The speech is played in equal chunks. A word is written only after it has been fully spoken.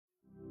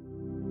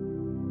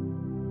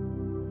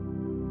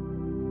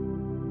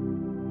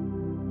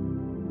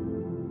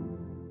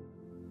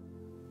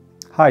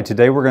Hi,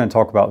 today we're going to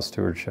talk about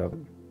stewardship.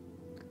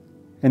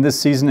 In this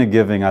season of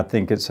giving, I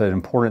think it's an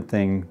important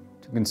thing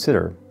to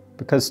consider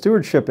because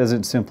stewardship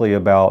isn't simply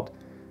about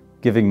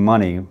giving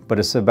money, but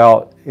it's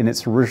about, in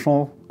its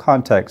original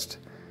context,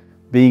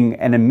 being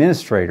an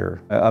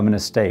administrator of an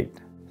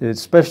estate,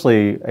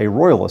 especially a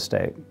royal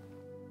estate.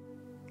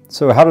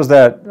 So how does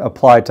that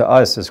apply to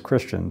us as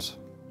Christians?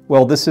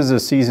 Well, this is a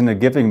season of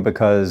giving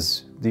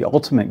because the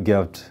ultimate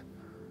gift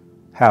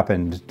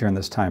happened during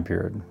this time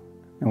period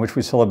in which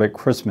we celebrate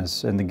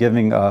Christmas and the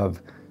giving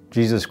of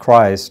Jesus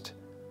Christ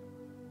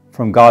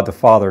from God the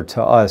Father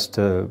to us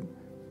to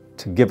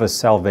give us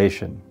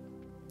salvation.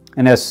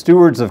 And as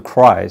stewards of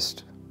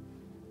Christ,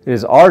 it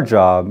is our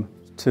job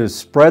to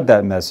spread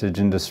that message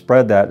and to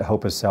spread that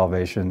hope of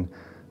salvation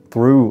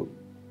through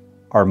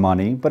our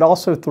money, but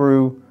also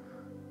through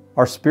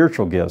our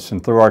spiritual gifts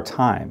and through our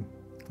time.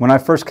 When I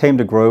first came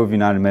to Grove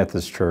United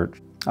Methodist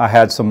Church, I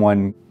had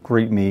someone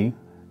greet me,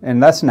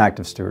 and that's an act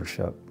of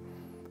stewardship,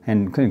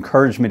 and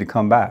encouraged me to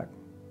come back.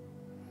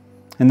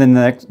 And then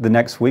the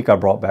next week I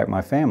brought back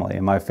my family,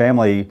 and my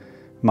family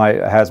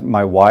has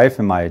my wife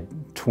and my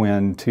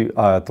twin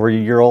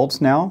 3-year-olds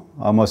now,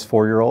 almost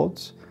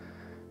 4-year-olds,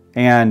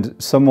 and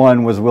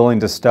someone was willing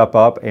to step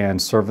up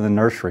and serve in the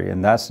nursery,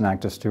 and that's an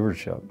act of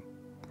stewardship.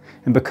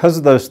 And because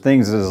of those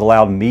things, it has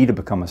allowed me to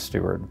become a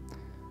steward.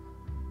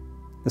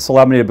 This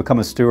allowed me to become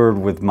a steward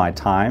with my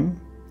time,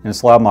 and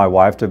it's allowed my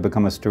wife to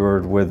become a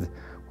steward with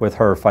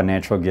her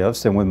financial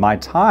gifts. And with my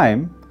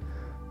time,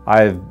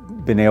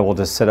 I've been able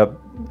to set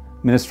up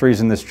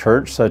ministries in this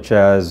church, such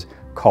as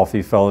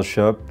Coffee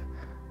Fellowship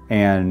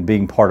and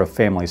being part of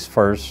Families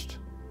First,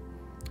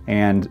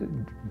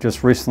 and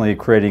just recently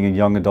creating a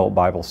young adult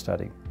Bible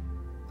study.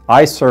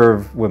 I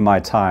serve with my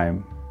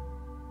time,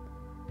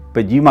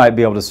 but you might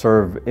be able to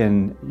serve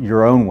in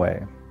your own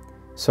way.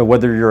 So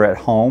whether you're at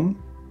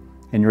home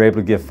and you're able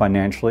to give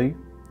financially,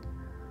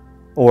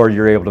 or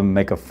you're able to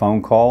make a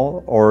phone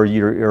call, or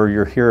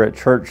you're here at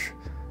church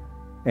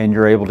and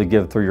you're able to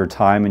give through your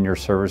time and your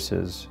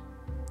services.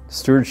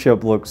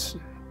 Stewardship looks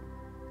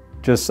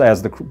just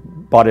as the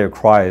body of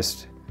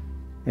Christ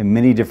in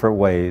many different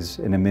ways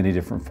and in many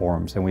different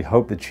forms. And we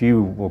hope that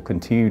you will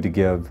continue to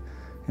give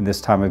in this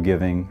time of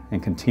giving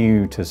and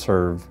continue to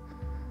serve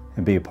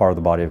and be a part of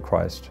the body of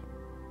Christ.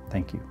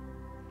 Thank you.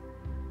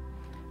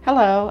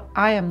 Hello,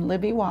 I am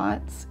Libby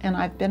Watts, and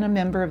I've been a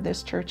member of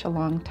this church a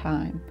long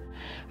time.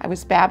 I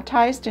was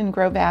baptized in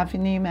Grove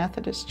Avenue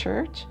Methodist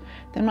Church.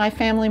 Then my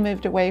family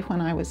moved away when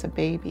I was a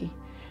baby.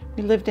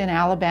 We lived in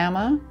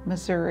Alabama,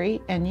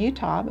 Missouri, and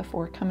Utah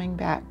before coming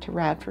back to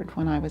Radford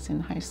when I was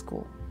in high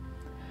school.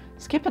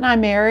 Skip and I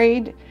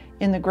married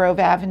in the Grove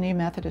Avenue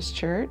Methodist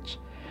Church.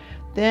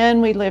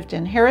 Then we lived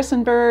in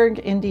Harrisonburg,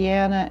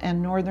 Indiana,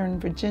 and Northern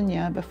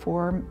Virginia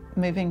before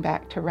moving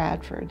back to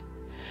Radford.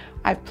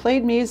 I've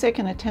played music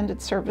and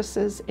attended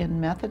services in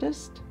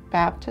Methodist,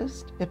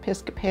 Baptist,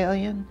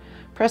 Episcopalian,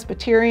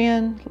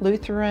 Presbyterian,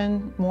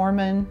 Lutheran,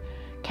 Mormon,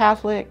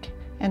 Catholic,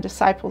 and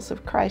Disciples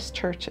of Christ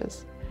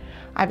churches.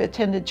 I've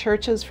attended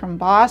churches from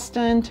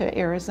Boston to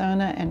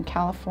Arizona and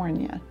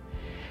California.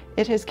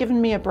 It has given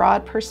me a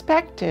broad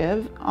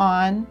perspective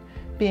on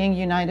being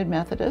United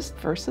Methodist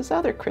versus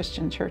other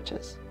Christian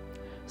churches.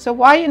 So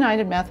why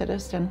United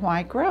Methodist and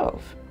why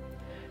Grove?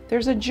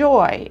 There's a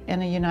joy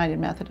in a United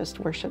Methodist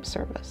worship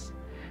service.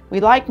 We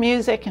like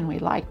music and we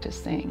like to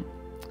sing.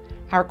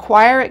 Our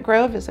choir at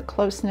Grove is a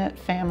close-knit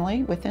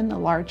family within the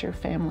larger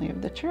family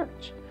of the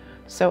church.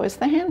 So is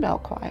the handbell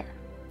choir.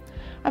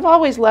 I've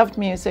always loved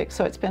music,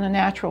 so it's been a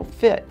natural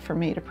fit for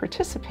me to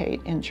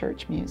participate in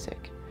church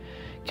music.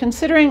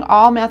 Considering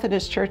all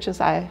Methodist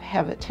churches I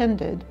have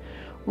attended,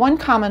 one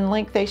common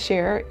link they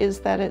share is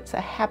that it's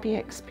a happy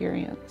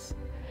experience.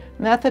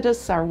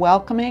 Methodists are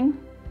welcoming,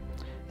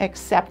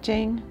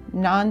 accepting,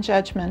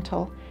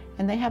 non-judgmental,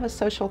 and they have a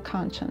social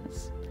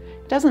conscience.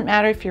 It doesn't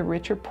matter if you're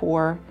rich or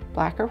poor,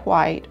 black or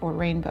white, or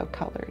rainbow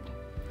colored.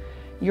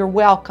 You're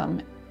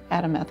welcome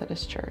at a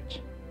Methodist church.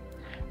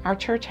 Our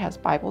church has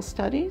Bible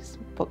studies,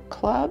 book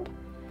club.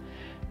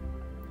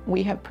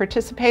 We have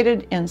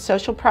participated in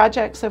social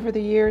projects over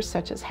the years,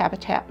 such as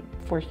Habitat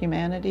for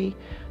Humanity,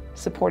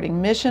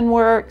 supporting mission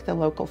work, the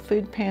local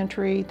food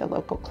pantry, the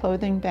local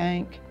clothing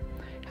bank,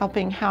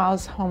 helping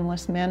house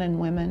homeless men and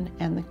women,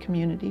 and the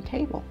community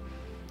table.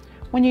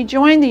 When you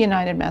join the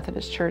United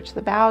Methodist Church,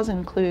 the vows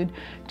include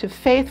to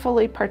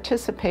faithfully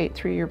participate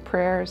through your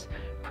prayers,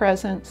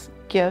 presence,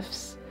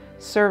 gifts,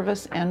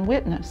 service, and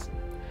witness.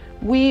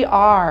 We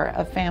are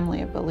a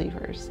family of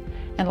believers,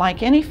 and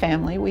like any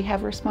family, we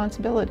have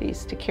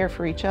responsibilities to care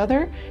for each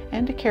other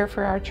and to care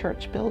for our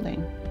church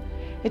building.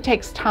 It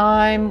takes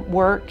time,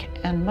 work,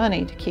 and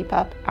money to keep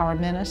up our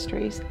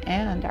ministries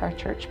and our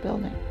church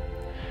building.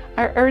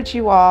 I urge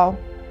you all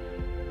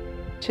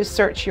to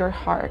search your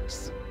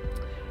hearts.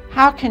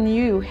 How can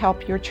you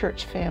help your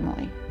church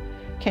family?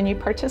 Can you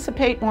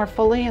participate more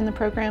fully in the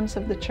programs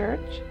of the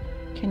church?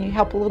 Can you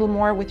help a little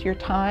more with your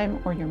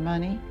time or your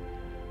money?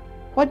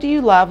 What do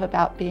you love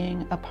about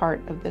being a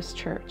part of this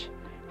church?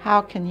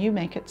 How can you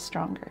make it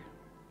stronger?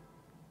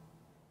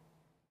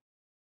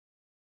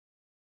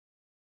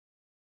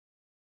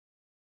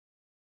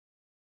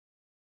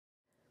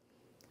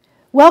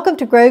 Welcome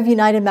to Grove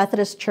United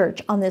Methodist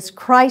Church on this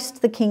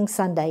Christ the King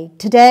Sunday.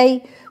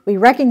 Today, we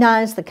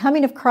recognize the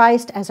coming of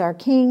Christ as our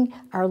King,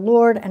 our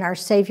Lord, and our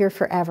Savior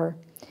forever.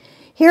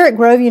 Here at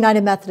Grove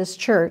United Methodist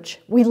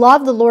Church, we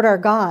love the Lord our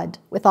God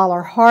with all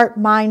our heart,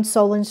 mind,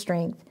 soul, and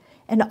strength,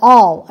 and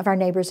all of our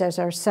neighbors as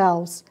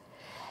ourselves.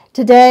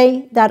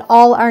 Today, that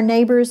all our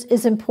neighbors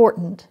is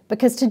important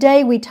because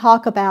today we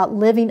talk about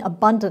living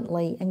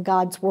abundantly in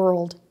God's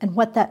world and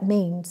what that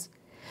means.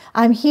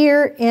 I'm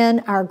here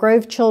in our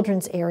Grove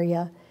Children's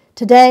area.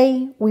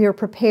 Today, we are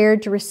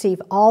prepared to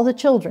receive all the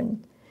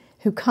children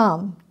who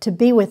come to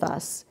be with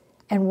us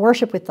and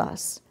worship with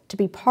us, to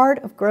be part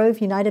of Grove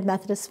United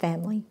Methodist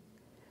family.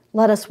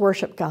 Let us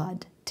worship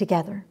God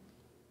together.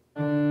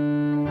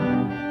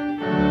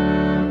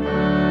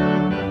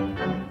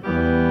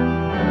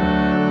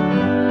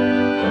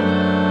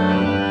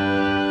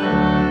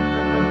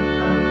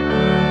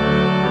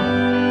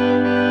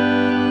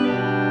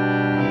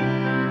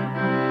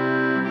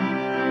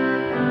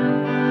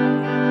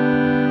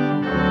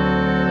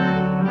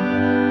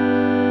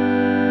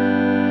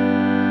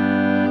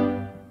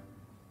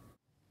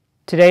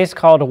 Today's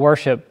call to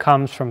worship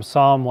comes from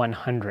Psalm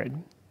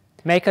 100.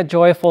 Make a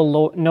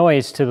joyful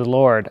noise to the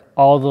Lord,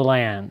 all the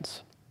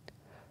lands.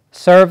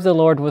 Serve the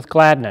Lord with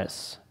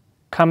gladness.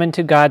 Come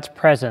into God's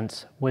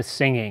presence with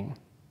singing.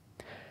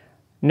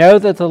 Know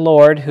that the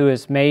Lord who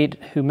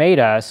made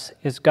us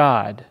is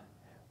God.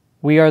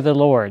 We are the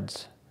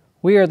Lord's.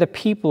 We are the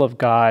people of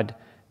God,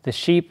 the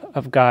sheep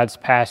of God's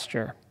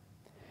pasture.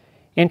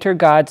 Enter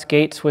God's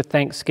gates with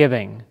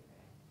thanksgiving,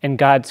 and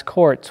God's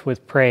courts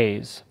with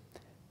praise.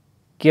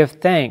 Give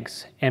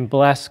thanks and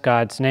bless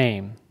God's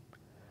name.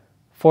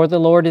 For the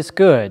Lord is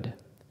good.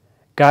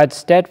 God's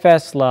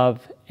steadfast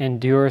love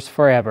endures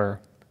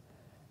forever.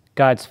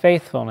 God's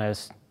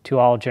faithfulness to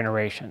all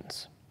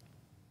generations.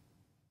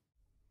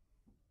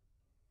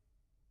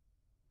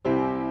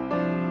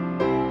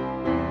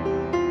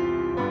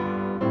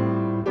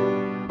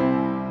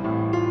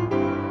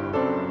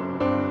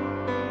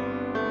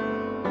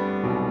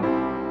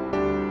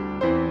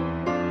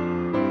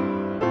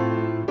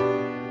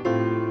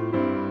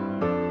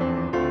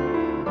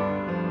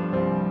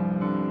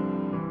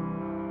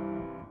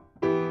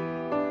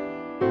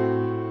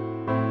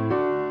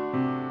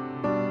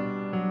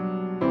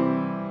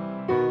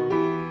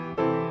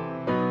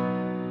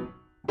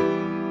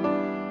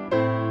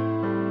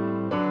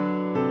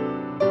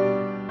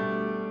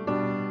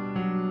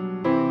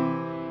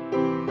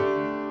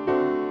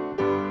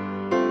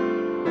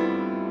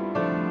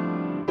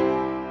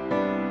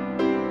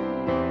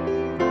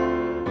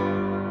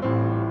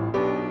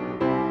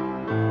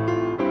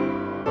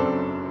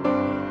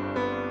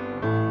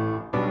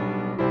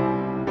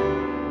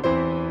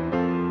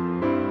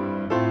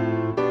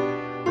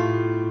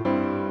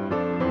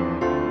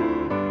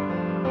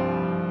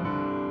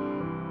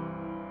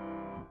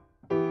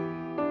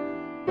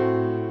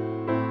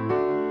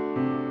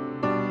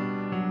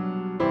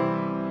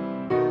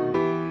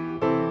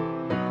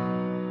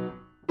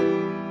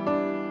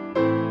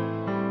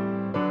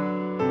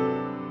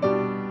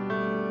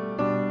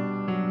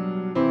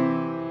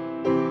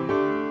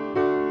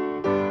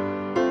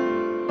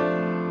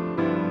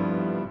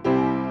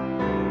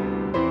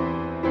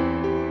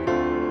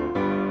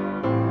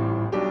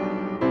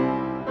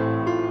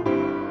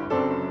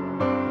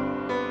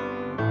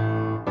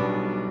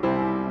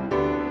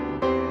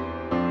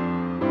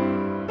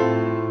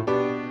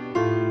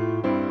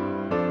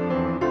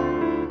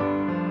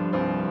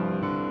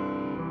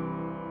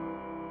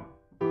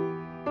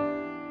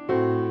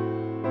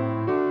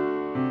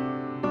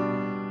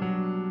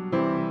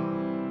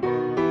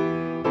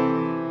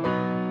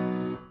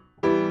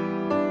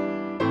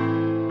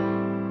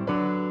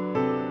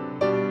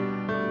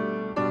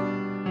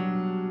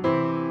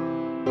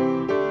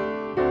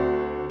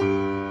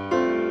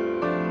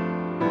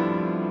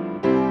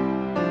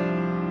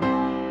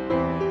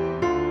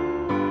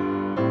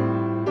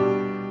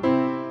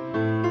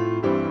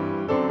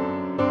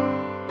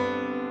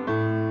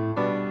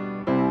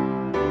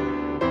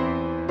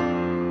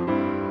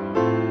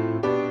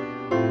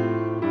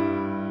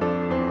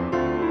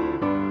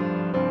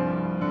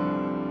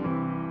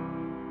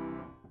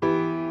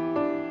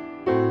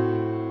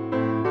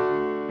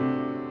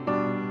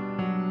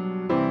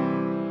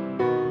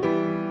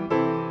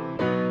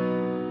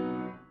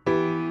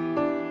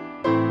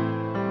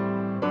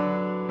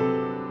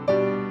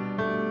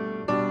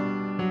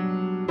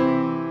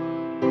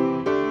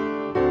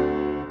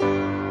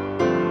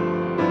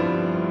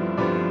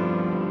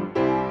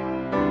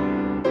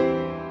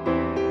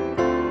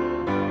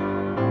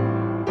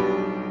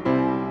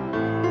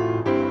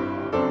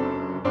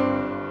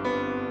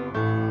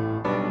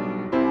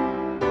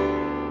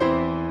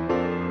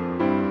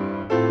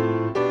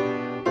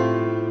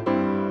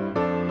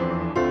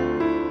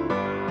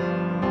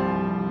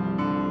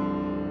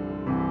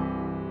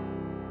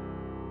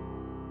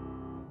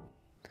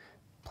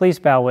 Please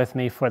bow with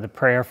me for the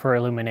prayer for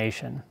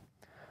illumination.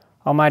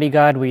 Almighty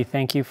God, we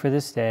thank you for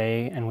this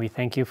day, and we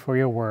thank you for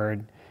your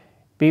word.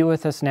 Be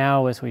with us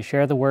now as we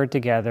share the word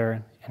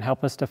together, and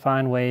help us to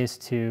find ways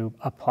to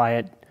apply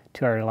it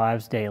to our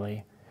lives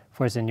daily.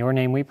 For it's in your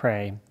name we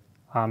pray.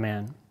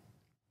 Amen.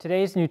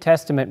 Today's New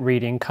Testament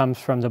reading comes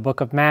from the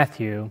book of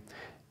Matthew,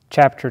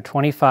 chapter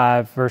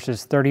 25,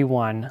 verses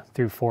 31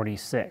 through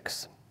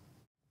 46.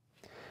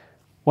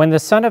 When the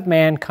Son of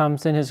Man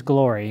comes in his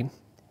glory,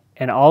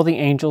 and all the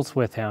angels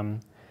with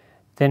him,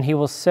 then he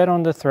will sit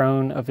on the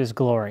throne of his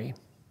glory.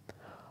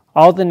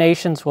 All the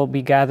nations will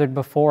be gathered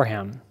before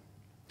him,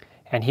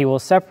 and he will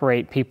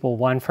separate people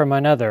one from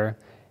another,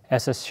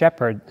 as a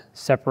shepherd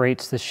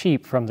separates the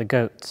sheep from the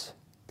goats.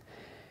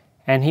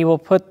 And he will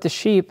put the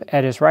sheep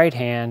at his right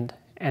hand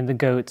and the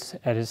goats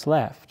at his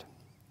left.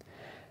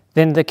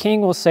 Then the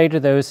king will say to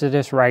those at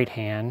his right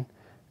hand,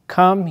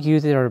 "Come, you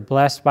that are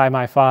blessed by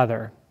my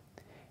Father,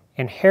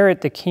 inherit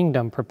the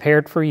kingdom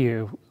prepared for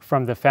you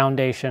from the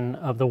foundation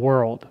of the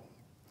world.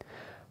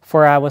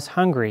 For I was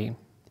hungry,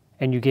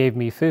 and you gave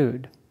me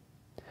food.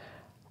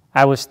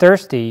 I was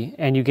thirsty,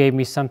 and you gave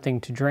me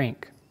something to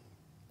drink.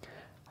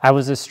 I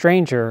was a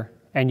stranger,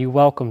 and you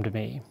welcomed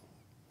me.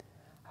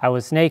 I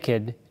was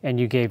naked, and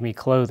you gave me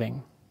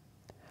clothing.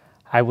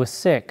 I was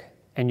sick,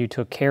 and you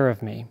took care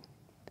of me.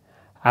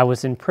 I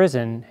was in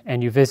prison,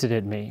 and you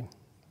visited me."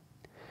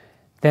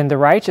 Then the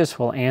righteous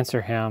will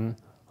answer him,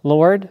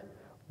 "Lord,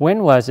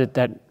 when was it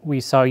that we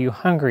saw you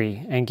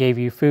hungry and gave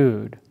you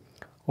food,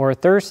 or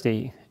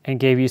thirsty and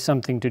gave you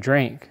something to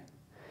drink?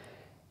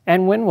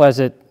 And when was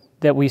it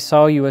that we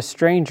saw you a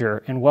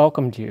stranger and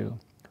welcomed you,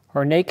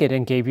 or naked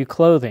and gave you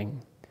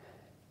clothing?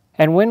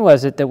 And when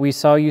was it that we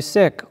saw you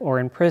sick or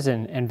in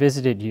prison and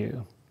visited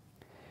you?"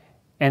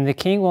 And the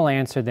king will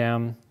answer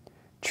them,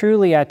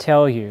 "Truly I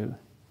tell you,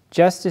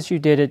 just as you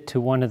did it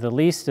to one of the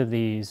least of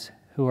these,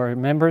 who are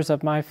members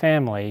of my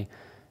family,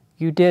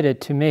 you did it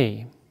to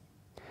me."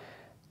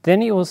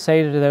 Then he will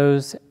say to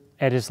those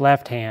at his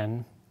left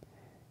hand,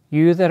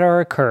 "You that are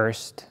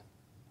accursed,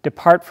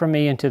 depart from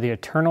me into the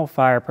eternal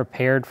fire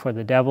prepared for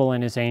the devil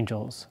and his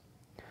angels.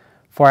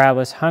 For I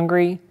was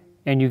hungry,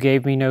 and you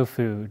gave me no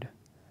food.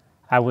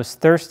 I was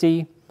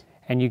thirsty,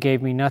 and you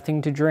gave me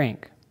nothing to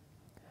drink.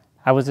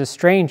 I was a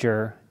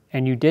stranger,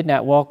 and you did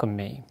not welcome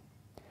me.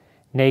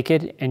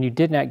 Naked, and you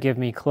did not give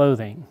me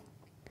clothing.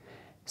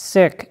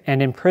 Sick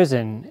and in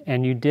prison,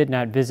 and you did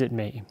not visit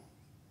me."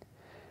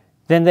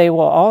 Then they will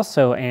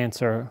also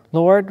answer,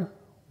 "Lord,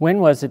 when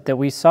was it that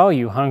we saw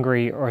you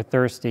hungry or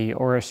thirsty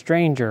or a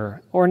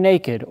stranger or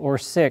naked or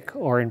sick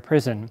or in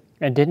prison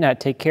and did not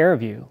take care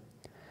of you?"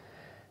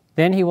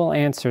 Then he will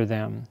answer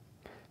them,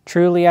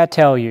 "Truly I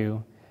tell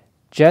you,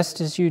 just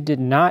as you did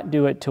not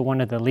do it to one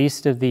of the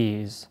least of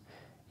these,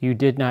 you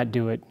did not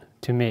do it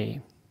to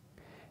me."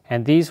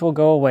 And these will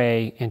go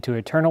away into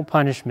eternal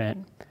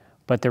punishment,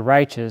 but the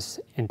righteous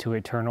into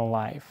eternal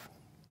life.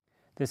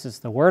 This is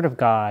the word of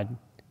God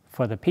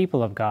for the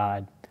people of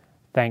God.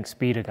 Thanks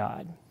be to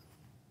God.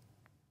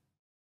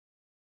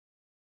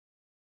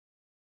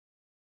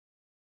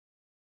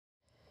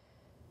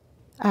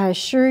 I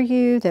assure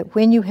you that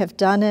when you have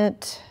done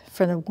it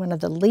for one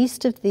of the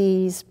least of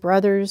these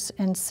brothers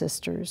and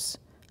sisters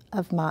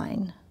of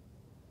mine,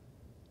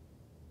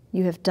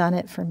 you have done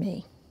it for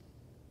me.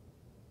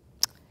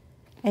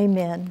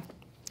 Amen.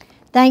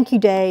 Thank you,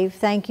 Dave.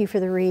 Thank you for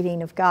the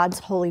reading of God's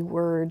holy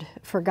word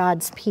for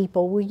God's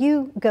people. Will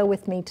you go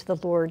with me to the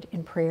Lord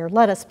in prayer?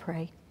 Let us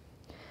pray.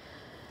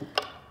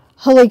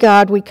 Holy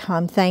God, we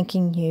come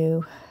thanking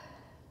you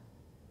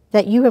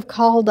that you have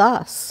called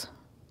us,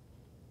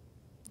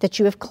 that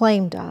you have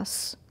claimed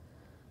us,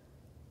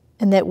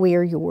 and that we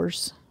are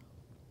yours.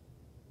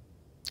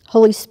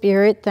 Holy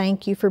Spirit,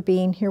 thank you for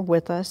being here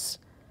with us,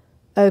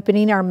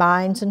 opening our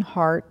minds and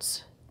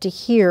hearts to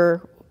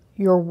hear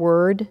your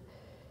word,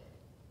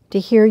 to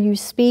hear you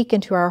speak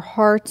into our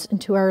hearts and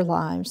to our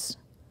lives.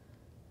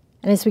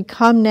 And as we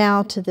come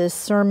now to this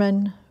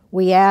sermon,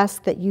 we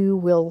ask that you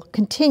will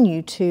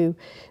continue to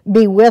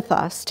be with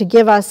us, to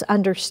give us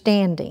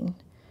understanding,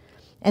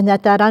 and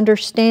that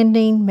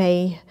understanding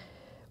may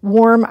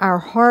warm our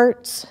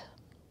hearts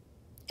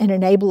and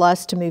enable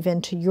us to move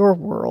into your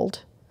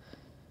world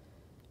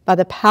by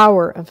the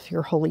power of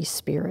your Holy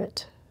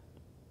Spirit,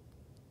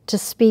 to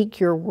speak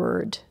your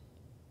word,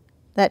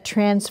 that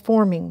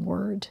transforming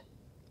word,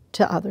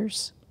 to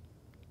others.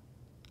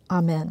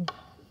 Amen.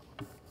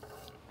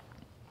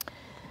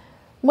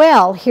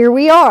 Well, here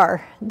we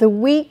are, the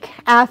week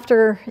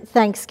after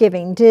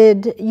Thanksgiving.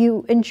 Did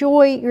you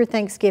enjoy your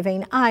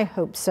Thanksgiving? I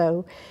hope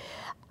so.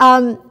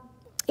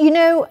 You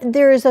know,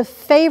 there is a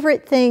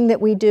favorite thing that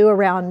we do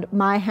around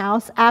my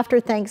house after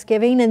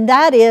Thanksgiving, and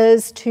that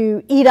is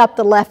to eat up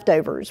the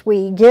leftovers.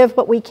 We give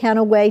what we can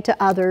away to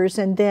others,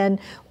 and then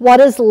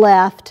what is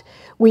left,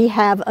 we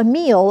have a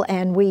meal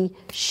and we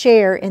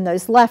share in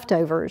those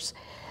leftovers.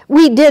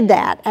 We did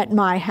that at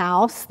my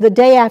house the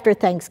day after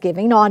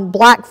Thanksgiving on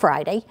Black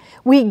Friday.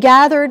 We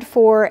gathered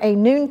for a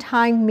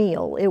noontime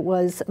meal. It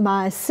was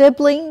my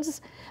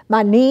siblings,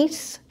 my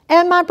niece,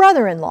 and my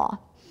brother-in-law.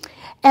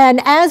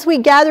 And as we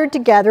gathered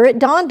together, it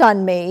dawned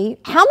on me,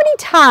 how many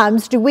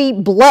times do we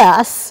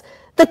bless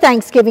the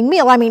Thanksgiving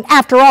meal? I mean,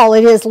 after all,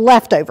 it is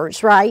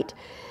leftovers, right?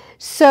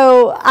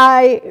 So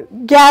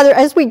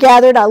as we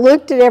gathered, I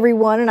looked at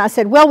everyone and I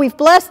said, well, we've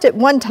blessed it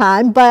one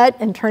time, but,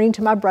 and turning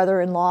to my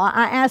brother-in-law,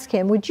 I asked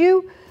him, would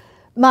you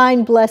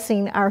mind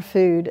blessing our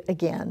food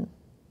again?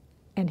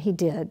 And he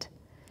did.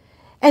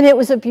 And it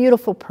was a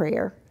beautiful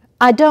prayer.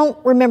 I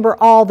don't remember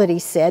all that he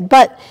said,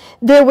 but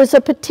there was a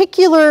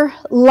particular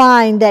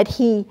line that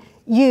he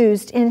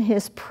used in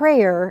his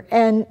prayer,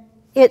 and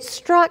it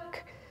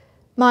struck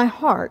my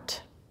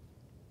heart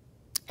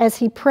as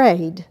he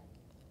prayed.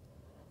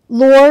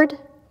 Lord,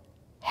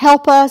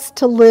 help us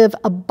to live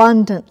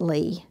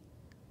abundantly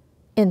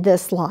in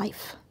this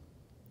life.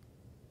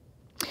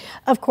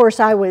 Of course,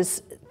 I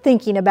was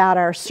thinking about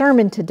our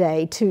sermon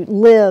today, to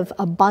live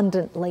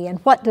abundantly, and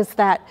what does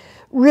that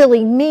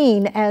really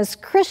mean as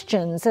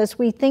Christians as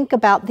we think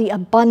about the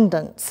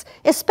abundance,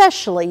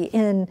 especially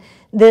in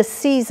this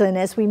season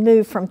as we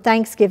move from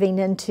Thanksgiving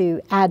into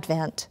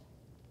Advent.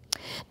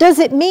 Does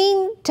it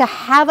mean to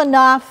have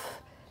enough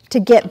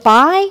to get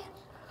by?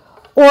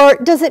 Or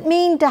does it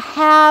mean to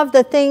have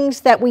the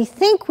things that we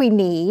think we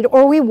need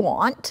or we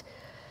want?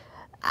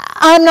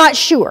 I'm not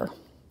sure.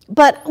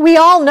 But we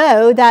all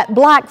know that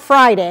Black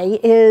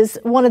Friday is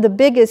one of the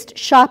biggest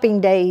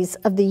shopping days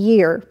of the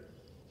year.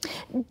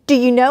 Do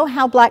you know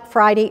how Black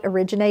Friday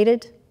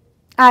originated?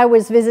 I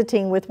was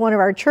visiting with one of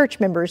our church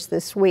members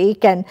this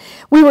week, and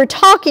we were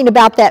talking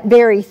about that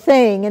very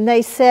thing, and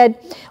they said,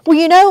 well,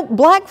 you know,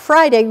 Black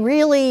Friday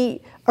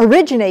really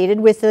originated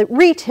with the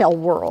retail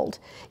world.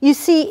 You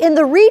see, in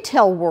the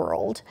retail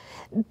world,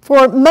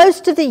 for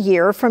most of the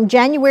year, from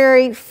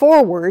January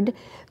forward,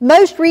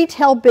 most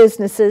retail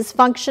businesses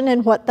function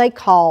in what they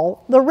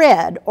call the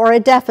red, or a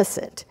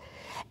deficit.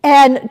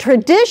 And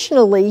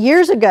traditionally,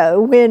 years ago,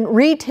 when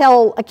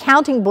retail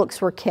accounting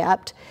books were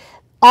kept,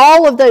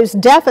 all of those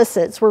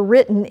deficits were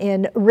written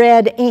in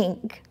red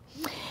ink.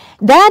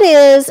 That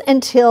is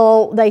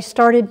until they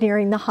started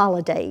nearing the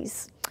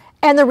holidays.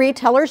 And the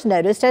retailers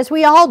noticed, as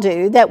we all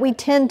do, that we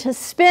tend to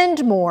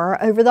spend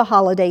more over the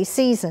holiday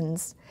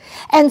seasons.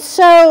 And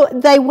so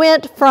they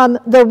went from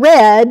the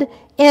red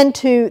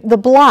into the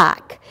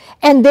black.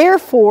 And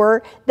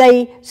therefore,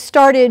 they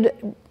started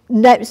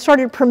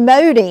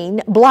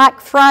promoting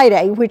Black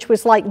Friday, which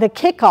was like the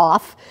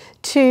kickoff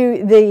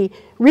to the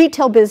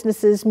retail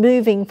businesses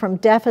moving from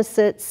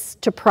deficits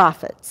to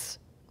profits.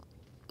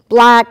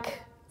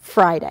 Black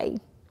Friday.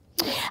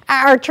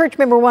 Our church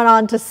member went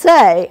on to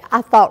say,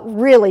 I thought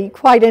really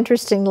quite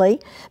interestingly,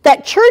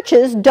 that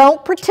churches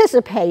don't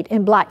participate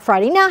in Black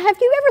Friday. Now, have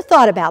you ever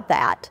thought about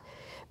that?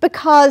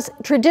 Because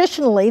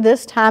traditionally,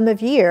 this time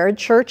of year,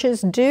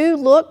 churches do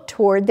look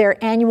toward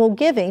their annual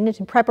giving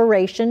in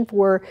preparation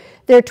for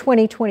their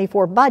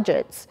 2024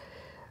 budgets.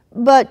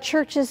 But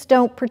churches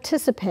don't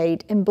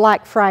participate in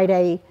Black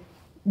Friday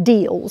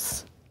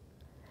deals.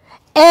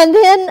 And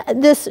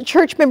then this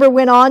church member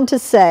went on to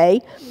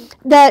say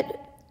that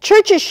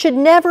churches should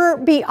never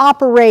be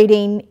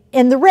operating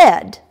in the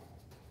red,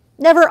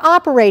 never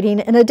operating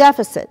in a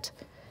deficit.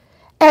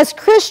 As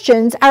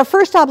Christians, our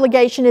first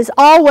obligation is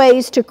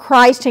always to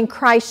Christ and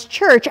Christ's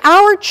church.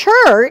 Our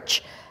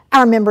church,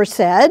 our member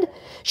said,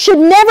 should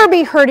never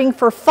be hurting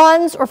for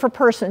funds or for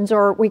persons,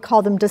 or we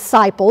call them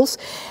disciples,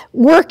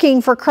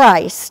 working for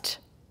Christ.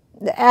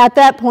 At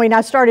that point,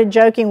 I started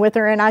joking with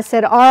her and I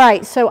said, all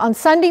right, so on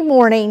Sunday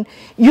morning,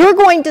 you're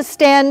going to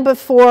stand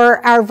before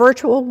our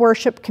virtual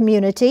worship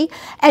community,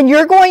 and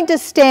you're going to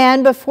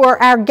stand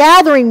before our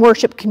gathering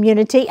worship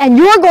community, and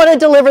you're going to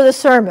deliver the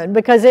sermon,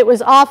 because it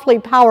was awfully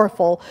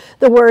powerful,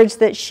 the words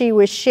that she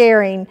was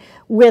sharing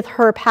with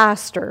her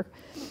pastor.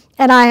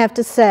 And I have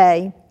to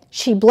say,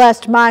 she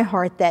blessed my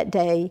heart that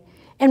day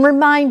and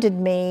reminded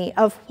me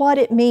of what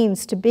it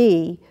means to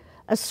be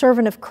a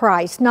servant of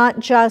Christ, not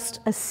just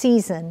a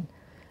season,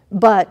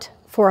 but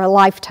for a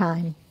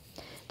lifetime.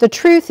 The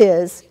truth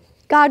is,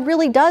 God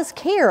really does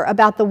care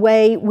about the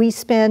way we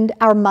spend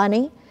our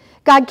money.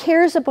 God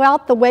cares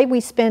about the way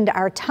we spend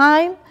our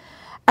time,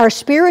 our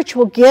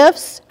spiritual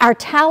gifts, our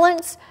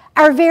talents,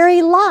 our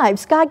very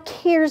lives. God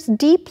cares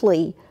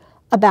deeply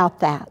about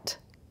that.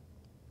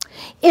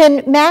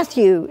 In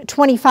Matthew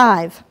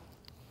 25,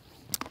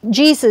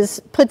 Jesus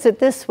puts it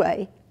this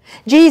way.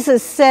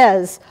 Jesus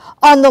says,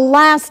 on the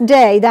last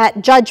day,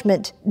 that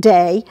judgment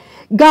day,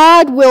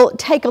 God will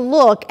take a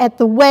look at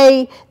the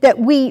way that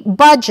we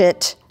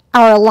budget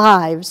our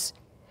lives,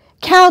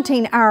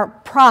 counting our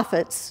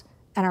profits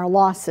and our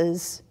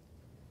losses.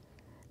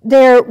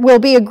 There will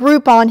be a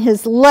group on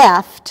his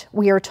left,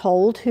 we are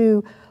told,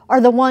 who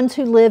are the ones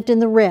who lived in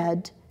the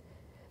red,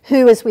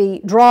 who, as we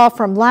draw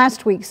from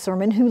last week's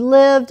sermon, who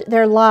lived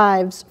their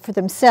lives for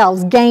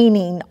themselves,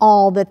 gaining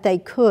all that they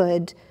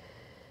could,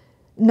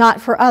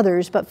 not for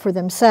others, but for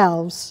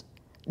themselves,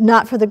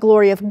 not for the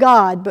glory of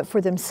God, but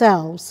for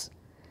themselves.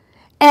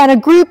 And a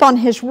group on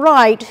his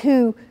right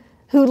who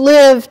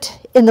lived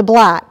in the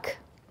black.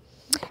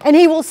 And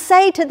he will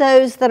say to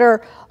those that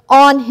are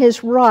on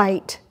his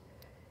right,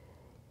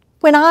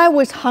 when I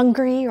was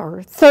hungry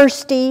or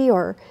thirsty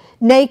or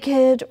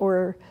naked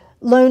or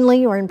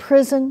lonely or in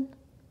prison,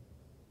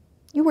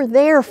 you were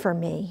there for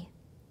me.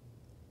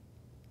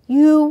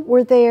 You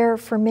were there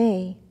for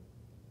me.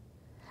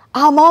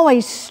 I'm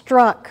always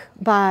struck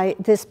by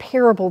this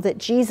parable that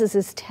Jesus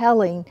is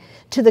telling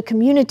to the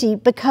community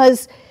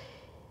because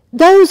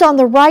those on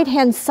the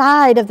right-hand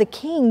side of the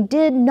king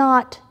did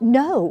not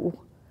know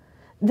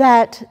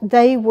that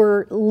they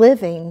were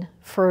living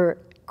for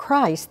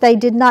Christ. They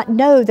did not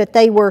know that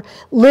they were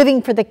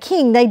living for the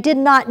king. They did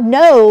not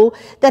know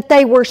that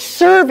they were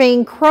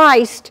serving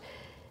Christ,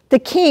 the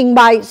king,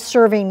 by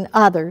serving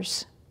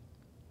others.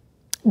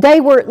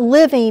 They were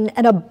living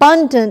an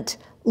abundant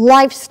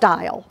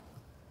lifestyle.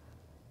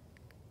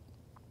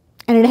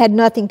 And it had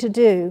nothing to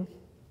do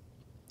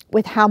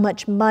with how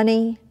much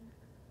money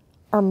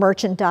or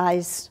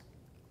merchandise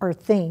or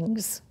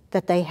things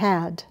that they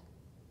had.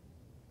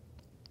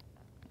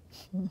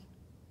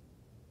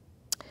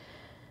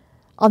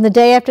 On the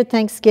day after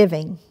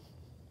Thanksgiving,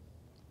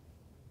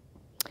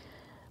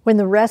 when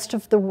the rest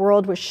of the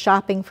world was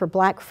shopping for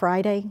Black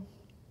Friday,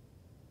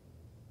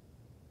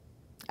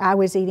 I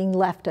was eating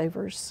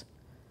leftovers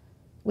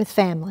with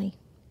family.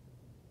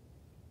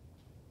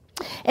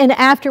 And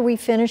after we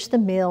finished the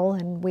meal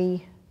and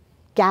we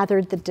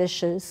gathered the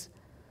dishes,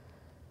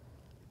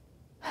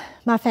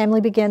 my family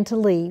began to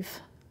leave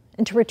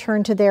and to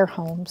return to their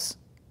homes.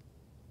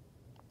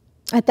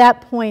 At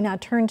that point, I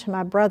turned to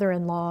my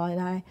brother-in-law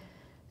and I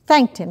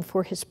thanked him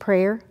for his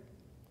prayer,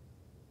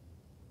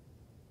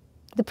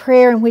 the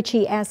prayer in which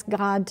he asked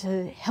God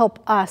to help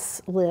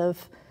us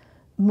live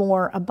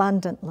more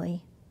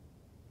abundantly.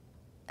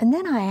 And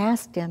then I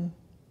asked him,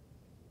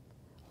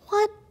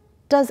 what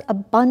does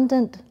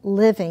abundant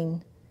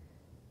living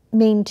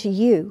mean to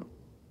you?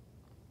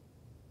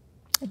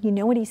 And you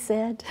know what he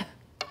said?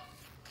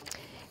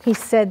 He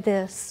said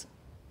this: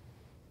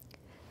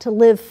 to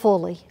live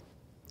fully,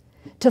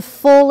 to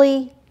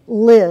fully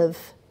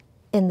live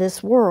in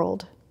this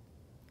world.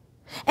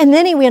 And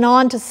then he went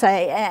on to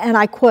say, and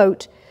I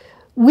quote,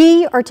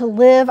 "We are to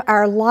live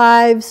our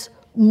lives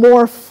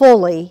more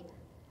fully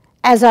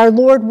as our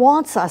Lord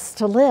wants us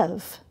to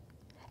live,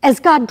 as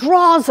God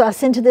draws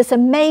us into this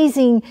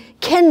amazing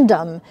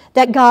kingdom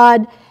that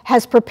God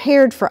has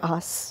prepared for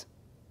us."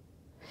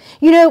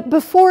 You know,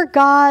 before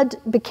God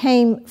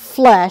became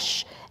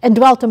flesh and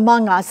dwelt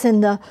among us in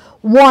the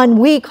one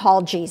we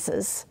call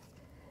Jesus,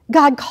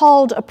 God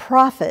called a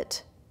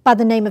prophet by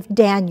the name of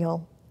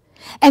Daniel.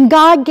 And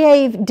God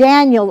gave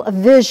Daniel a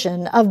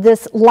vision of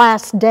this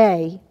last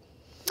day.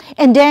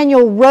 And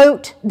Daniel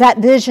wrote that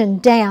vision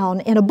down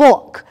in a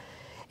book.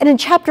 And in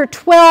chapter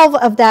 12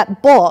 of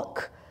that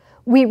book,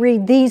 we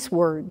read these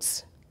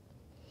words: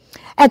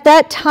 "At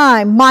that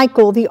time,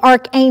 Michael, the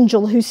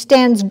archangel who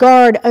stands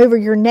guard over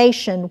your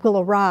nation, will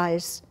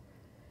arise.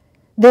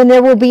 Then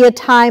there will be a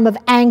time of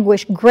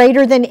anguish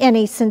greater than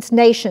any since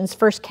nations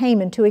first came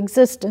into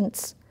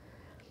existence.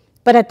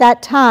 But at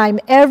that time,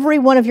 every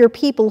one of your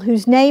people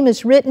whose name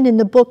is written in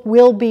the book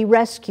will be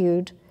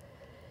rescued.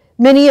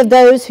 Many of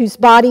those whose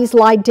bodies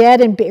lie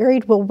dead and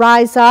buried will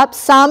rise up,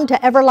 some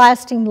to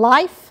everlasting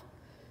life,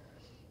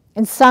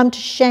 and some to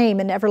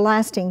shame and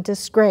everlasting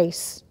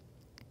disgrace."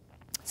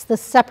 It's the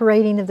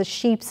separating of the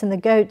sheep and the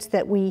goats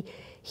that we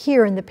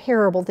hear in the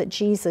parable that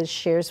Jesus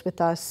shares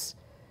with us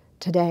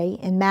today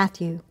in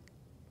Matthew.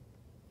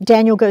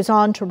 Daniel goes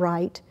on to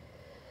write,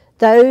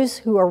 "Those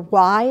who are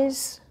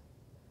wise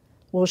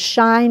will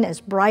shine as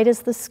bright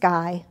as the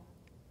sky,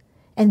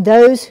 and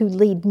those who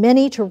lead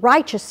many to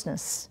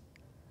righteousness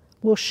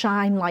will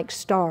shine like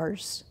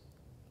stars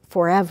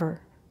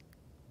forever."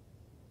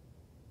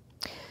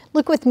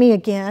 Look with me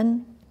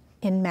again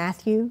in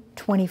Matthew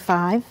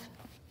 25.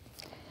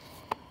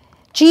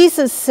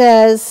 Jesus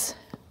says,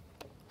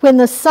 when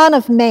the Son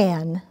of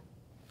Man,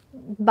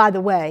 by the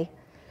way,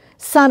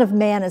 Son of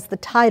Man is the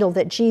title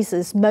that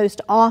Jesus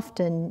most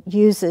often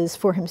uses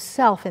for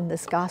himself in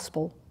this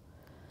gospel.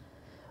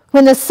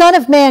 When the Son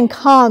of Man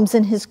comes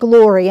in his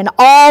glory and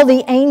all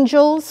the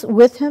angels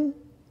with him,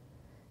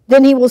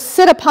 then he will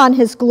sit upon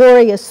his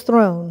glorious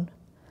throne.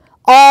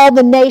 All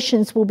the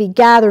nations will be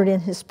gathered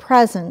in his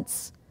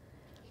presence,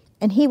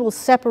 and he will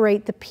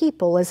separate the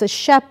people as a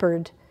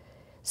shepherd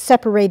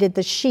separated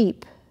the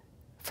sheep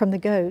from the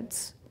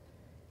goats.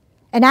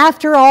 And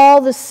after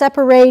all the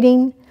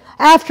separating,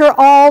 after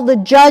all the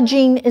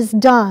judging is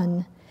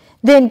done,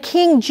 then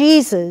King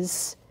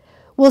Jesus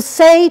will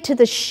say to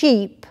the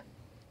sheep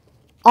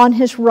on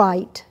his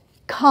right,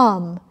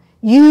 "Come,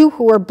 you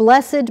who are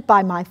blessed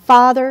by my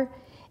Father,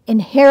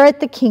 inherit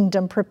the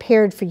kingdom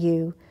prepared for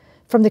you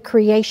from the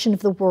creation of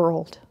the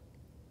world."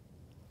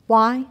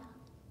 Why?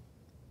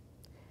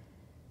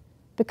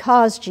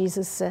 Because,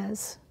 Jesus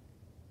says,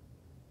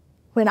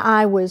 when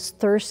I was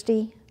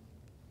thirsty,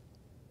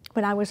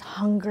 when I was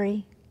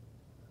hungry,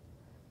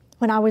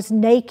 when I was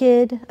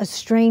naked, a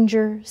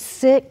stranger,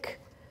 sick,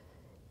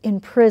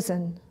 in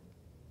prison,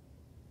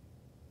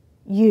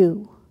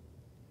 you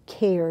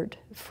cared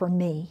for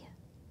me.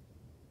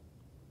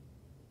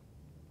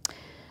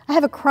 I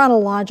have a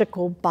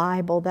chronological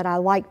Bible that I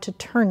like to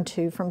turn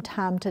to from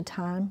time to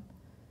time.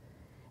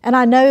 And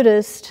I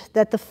noticed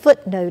that the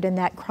footnote in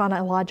that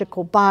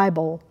chronological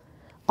Bible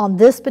on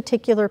this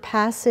particular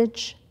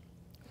passage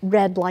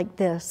read like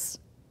this: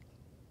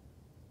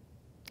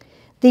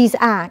 These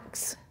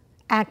acts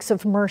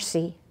of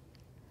mercy,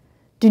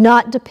 do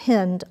not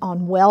depend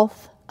on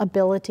wealth,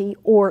 ability,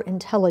 or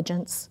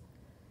intelligence.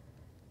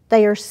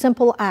 They are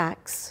simple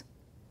acts,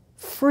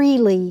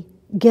 freely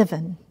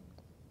given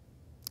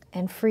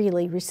and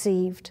freely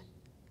received.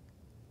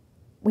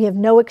 We have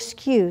no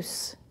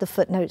excuse, the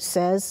footnote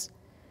says,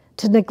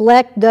 to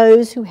neglect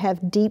those who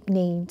have deep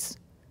needs,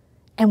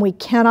 and we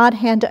cannot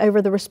hand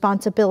over the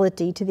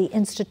responsibility to the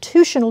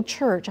institutional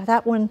church.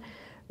 That one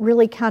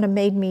really kind of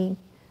made me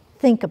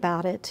think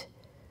about it.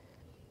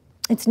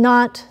 It's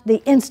not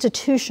the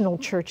institutional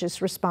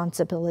church's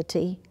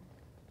responsibility,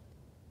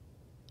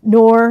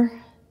 nor,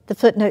 the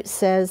footnote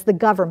says, the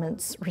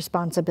government's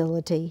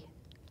responsibility.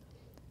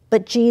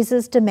 But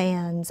Jesus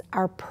demands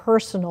our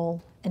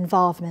personal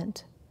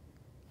involvement.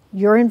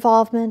 Your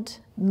involvement,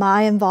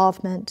 my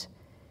involvement,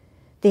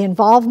 the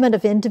involvement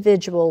of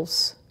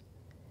individuals,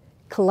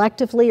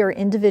 collectively or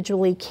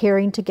individually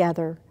caring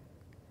together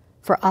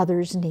for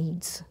others'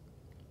 needs.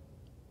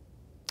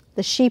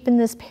 The sheep in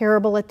this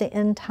parable at the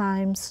end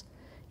times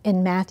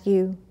in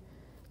Matthew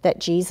that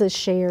Jesus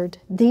shared,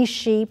 these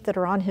sheep that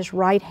are on his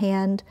right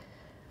hand,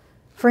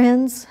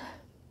 friends,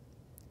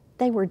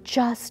 they were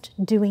just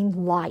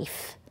doing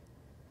life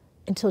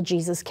until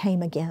Jesus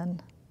came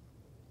again.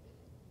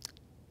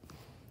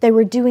 They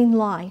were doing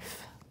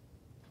life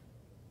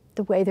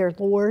the way their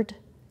Lord,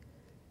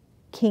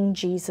 King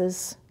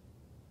Jesus,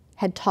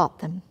 had taught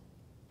them.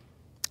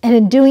 And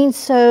in doing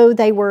so,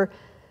 they were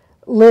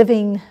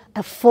living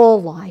a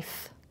full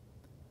life,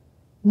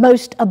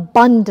 most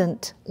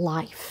abundant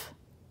life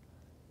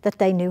that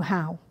they knew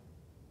how.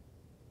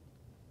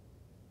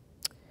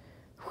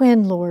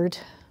 When, Lord,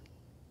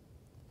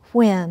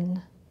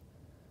 when?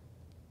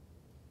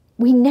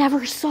 We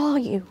never saw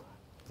you.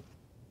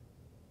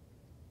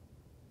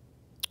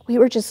 We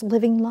were just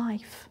living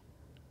life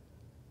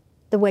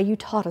the way you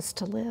taught us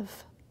to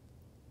live,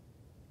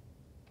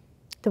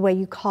 the way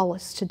you call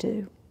us to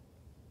do.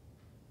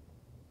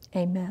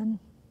 Amen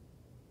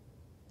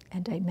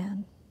and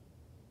amen.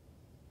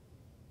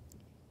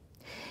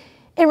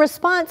 In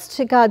response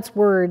to God's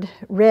word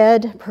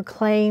read,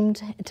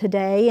 proclaimed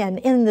today, and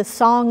in the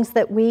songs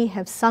that we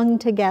have sung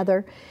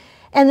together,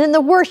 and in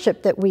the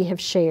worship that we have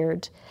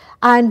shared,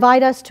 I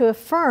invite us to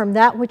affirm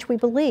that which we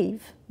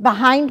believe.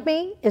 Behind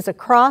me is a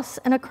cross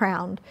and a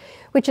crown,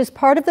 which is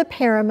part of the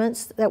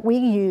paraments that we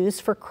use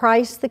for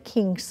Christ the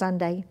King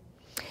Sunday.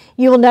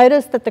 You will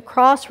notice that the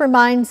cross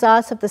reminds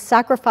us of the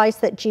sacrifice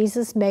that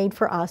Jesus made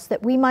for us,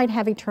 that we might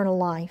have eternal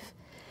life.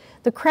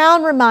 The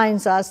crown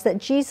reminds us that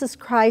Jesus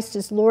Christ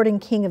is Lord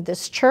and King of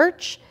this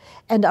church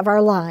and of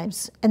our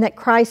lives, and that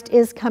Christ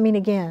is coming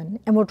again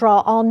and will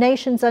draw all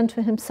nations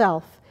unto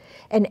himself,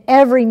 and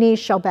every knee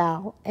shall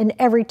bow, and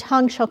every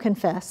tongue shall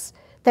confess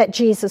that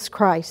Jesus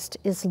Christ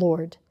is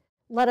Lord.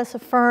 Let us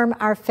affirm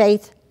our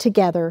faith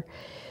together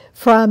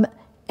from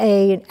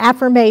an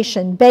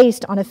affirmation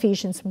based on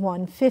Ephesians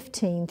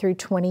 1:15 through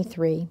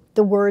 23.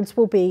 The words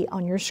will be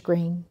on your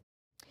screen.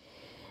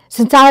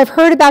 Since I have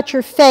heard about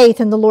your faith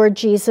in the Lord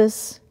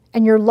Jesus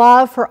and your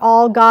love for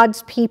all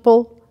God's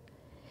people,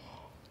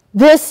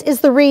 this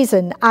is the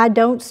reason I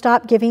don't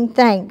stop giving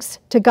thanks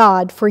to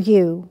God for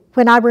you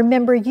when I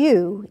remember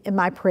you in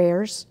my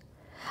prayers.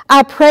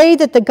 I pray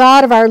that the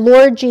God of our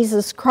Lord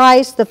Jesus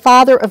Christ, the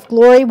Father of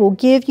glory, will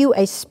give you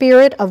a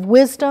spirit of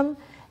wisdom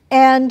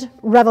and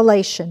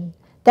revelation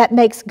that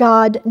makes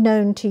God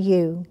known to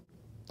you.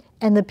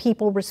 And the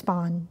people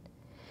respond,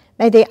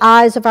 may the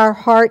eyes of our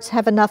hearts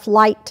have enough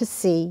light to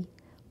see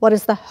what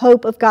is the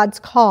hope of God's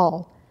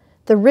call,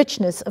 the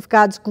richness of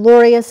God's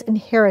glorious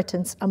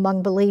inheritance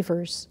among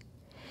believers,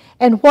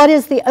 and what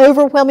is the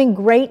overwhelming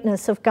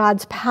greatness of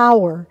God's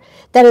power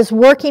that is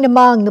working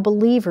among the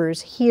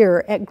believers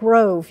here at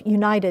Grove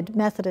United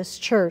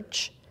Methodist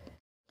Church.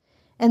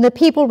 And the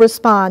people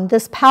respond,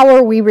 this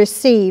power we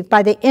receive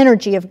by the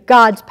energy of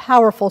God's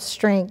powerful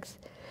strength.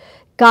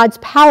 God's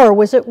power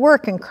was at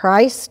work in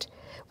Christ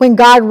when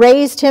God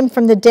raised him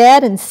from the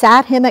dead and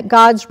sat him at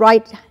God's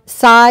right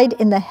side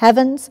in the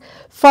heavens,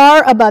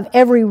 far above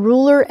every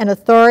ruler and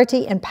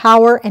authority and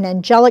power and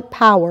angelic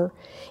power,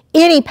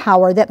 any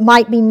power that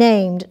might be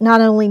named not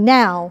only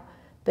now,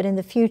 but in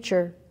the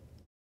future.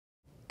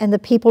 And the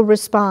people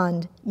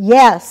respond,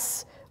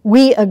 yes,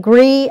 we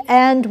agree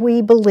and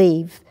we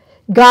believe.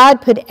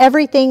 God put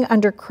everything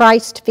under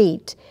Christ's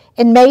feet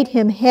and made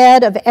him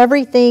head of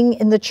everything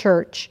in the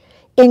church,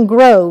 in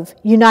Grove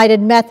United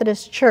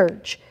Methodist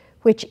Church,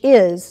 which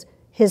is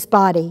his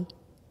body.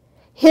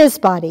 His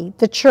body,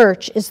 the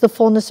church, is the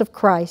fullness of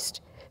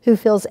Christ, who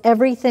fills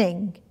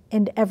everything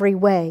in every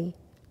way.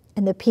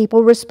 And the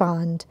people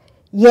respond,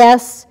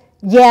 yes,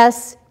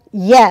 yes,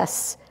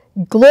 yes.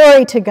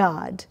 Glory to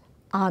God.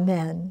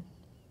 Amen.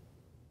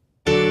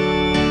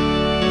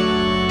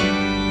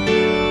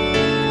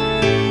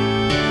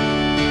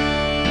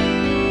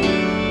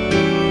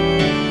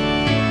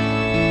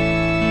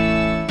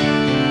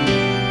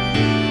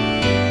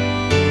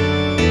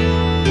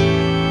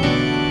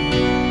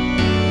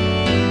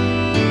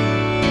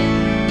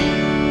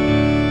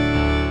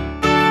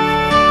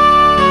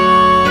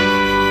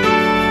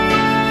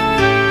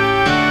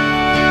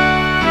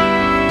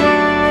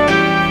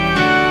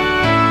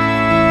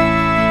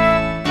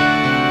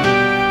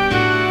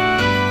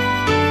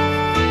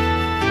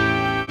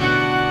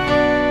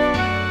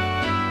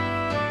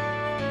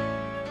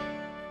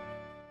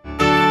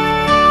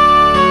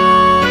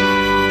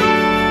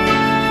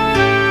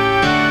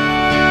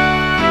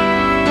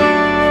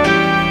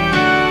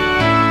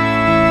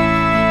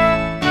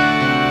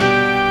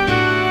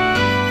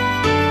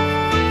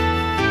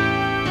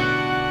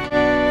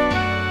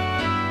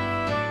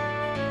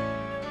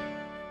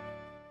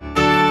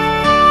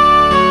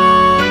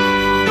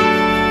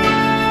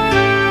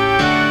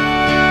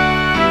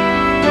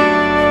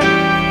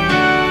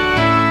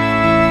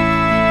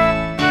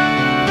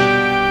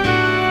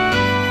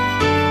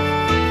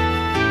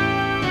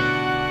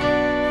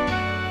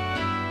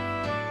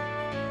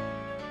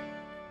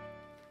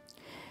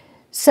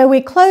 So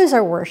we close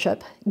our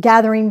worship,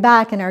 gathering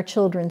back in our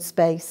children's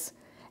space,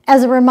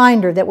 as a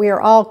reminder that we are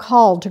all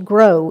called to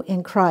grow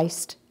in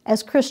Christ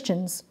as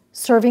Christians,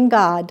 serving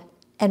God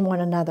and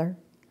one another.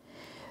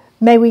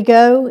 May we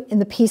go in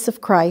the peace of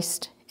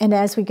Christ, and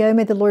as we go,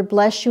 may the Lord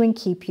bless you and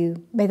keep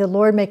you. May the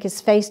Lord make his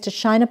face to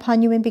shine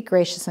upon you and be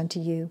gracious unto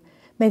you.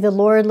 May the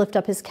Lord lift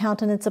up his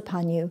countenance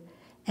upon you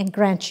and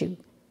grant you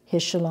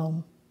his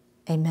shalom.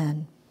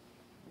 Amen.